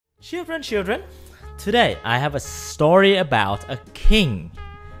Children, today I have a story about a king,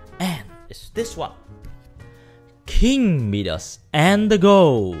 and it's this one. King Midas and the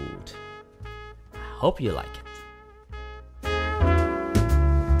Goat. I hope you like it.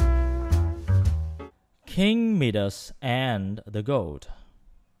 King Midas and the Goat.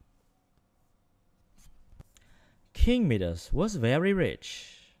 King Midas was very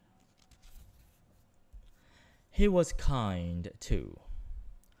rich. He was kind too.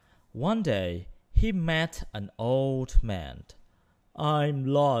 One day he met an old man. "I'm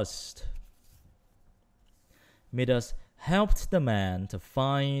lost." Midas helped the man to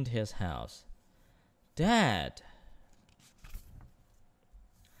find his house. "Dad."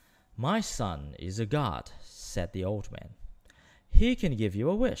 "My son is a god," said the old man. "He can give you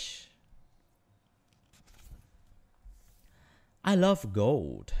a wish." "I love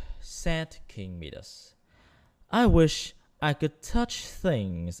gold," said King Midas. "I wish I could touch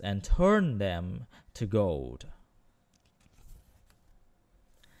things and turn them to gold."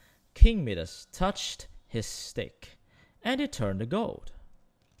 King Midas touched his stick, and it turned to gold.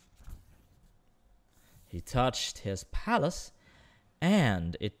 He touched his palace,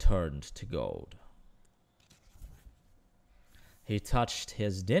 and it turned to gold. He touched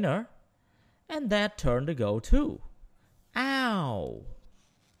his dinner, and that turned to gold too. Ow!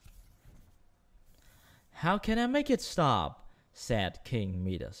 "How can I make it stop?" said King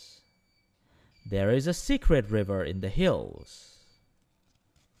Midas. "There is a secret river in the hills.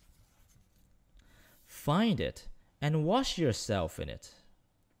 Find it and wash yourself in it."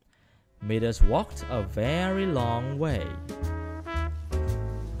 Midas walked a very long way.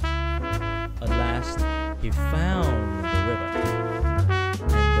 At last he found the river,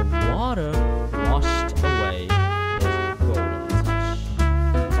 and the water washed away his golden touch.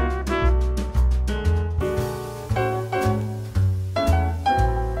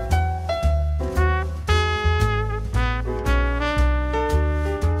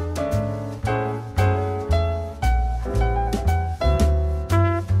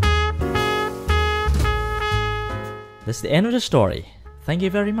 That's the end of the story. Thank you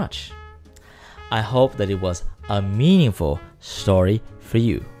very much. I hope that it was a meaningful story for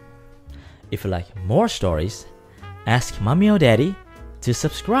you. If you like more stories, ask Mommy or Daddy to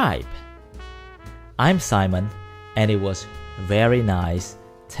subscribe. I'm Simon, and it was very nice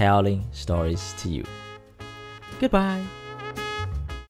telling stories to you. Goodbye.